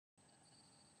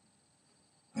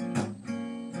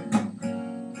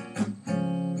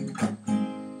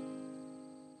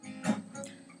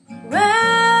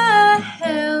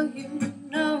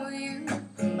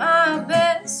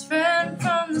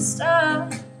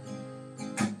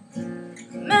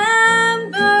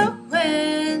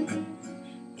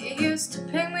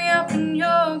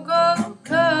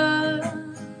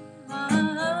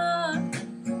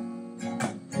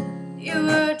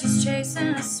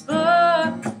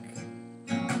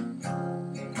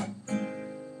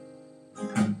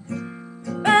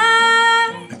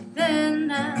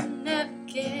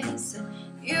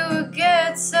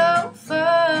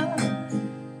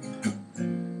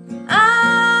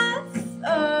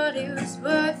was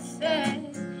worth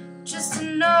it just to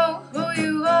know who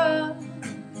you are.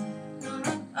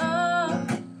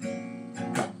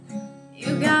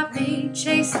 You got me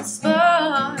chasing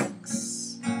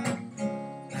sparks.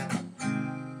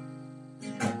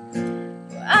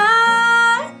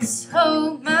 I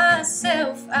told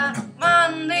myself I don't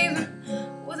mind leaving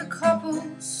with a couple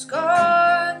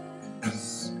scars.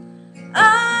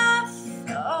 I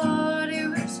thought it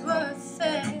was worth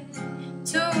it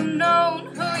to have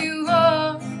known who you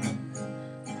are,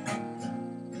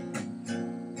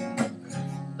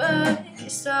 but you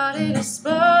started a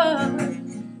spark.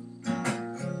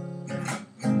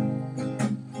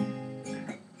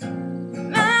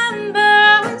 Remember,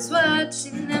 I was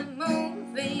watching that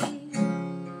movie,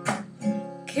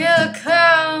 Killer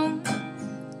Clowns,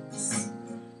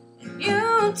 and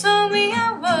you told me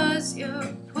I was your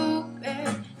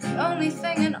puppet, the only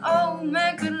thing an old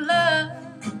man could love.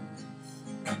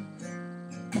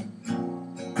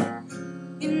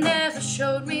 You never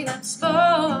showed me that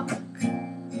spark.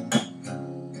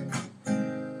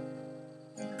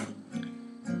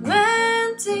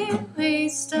 When did we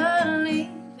start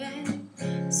leaving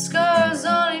scars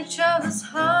on each other's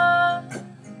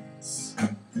hearts?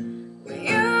 We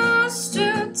used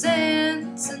to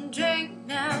dance and drink,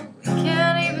 now we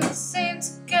can't even seem to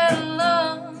get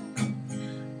along.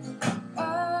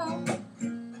 Oh,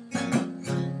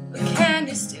 but can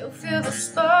you still feel the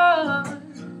spark?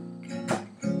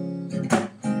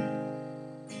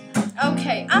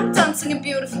 Okay, I'm done singing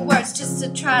beautiful words just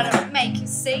to try to make you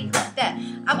see that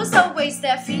I was always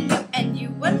there for you and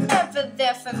you were never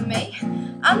there for me.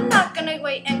 I'm not gonna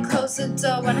wait and close the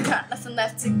door when I got nothing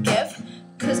left to give,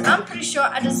 cause I'm pretty sure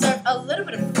I deserve a little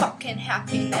bit of fucking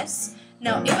happiness.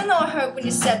 No, even though I heard when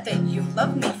you said that you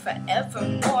love me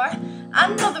forevermore, I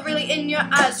know that really in your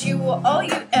eyes you were all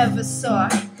you ever saw.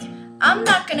 I'm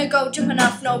not gonna go jumping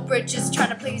off no bridges trying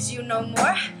to please you no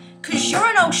more, cause you're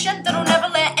an ocean that'll never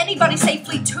let anybody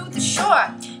safely to the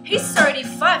shore. He's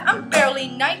 35, I'm barely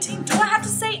 19, do I have to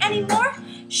say any more?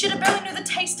 Shit, I barely knew the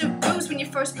taste of booze when you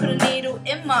first put a needle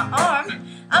in my arm.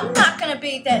 I'm not gonna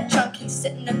be that junkie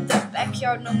sitting in the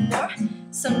backyard no more,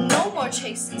 so no more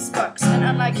chasing sparks, and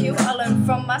unlike you, I learned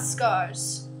from my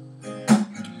scars.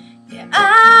 Yeah,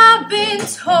 I've been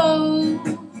told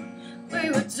we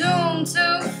were doomed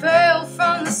to fail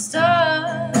from the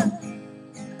start,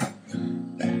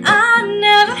 I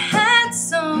never had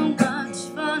so much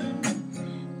fun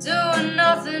doing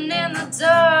nothing in the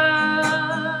dark,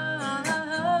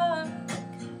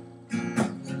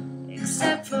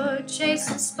 except for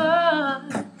chasing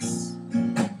sparks.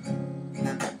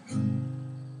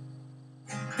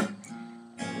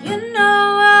 And you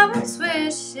know I was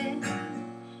wishing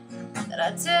that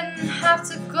I didn't have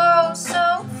to go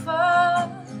so far,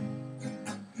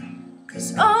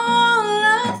 cause all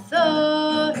I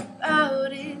thought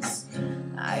about is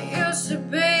I used to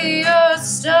be your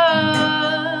star.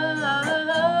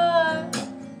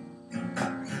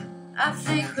 I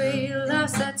think we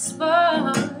lost that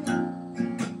spark.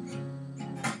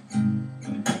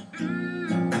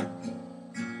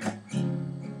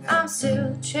 I'm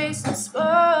still chasing sparks.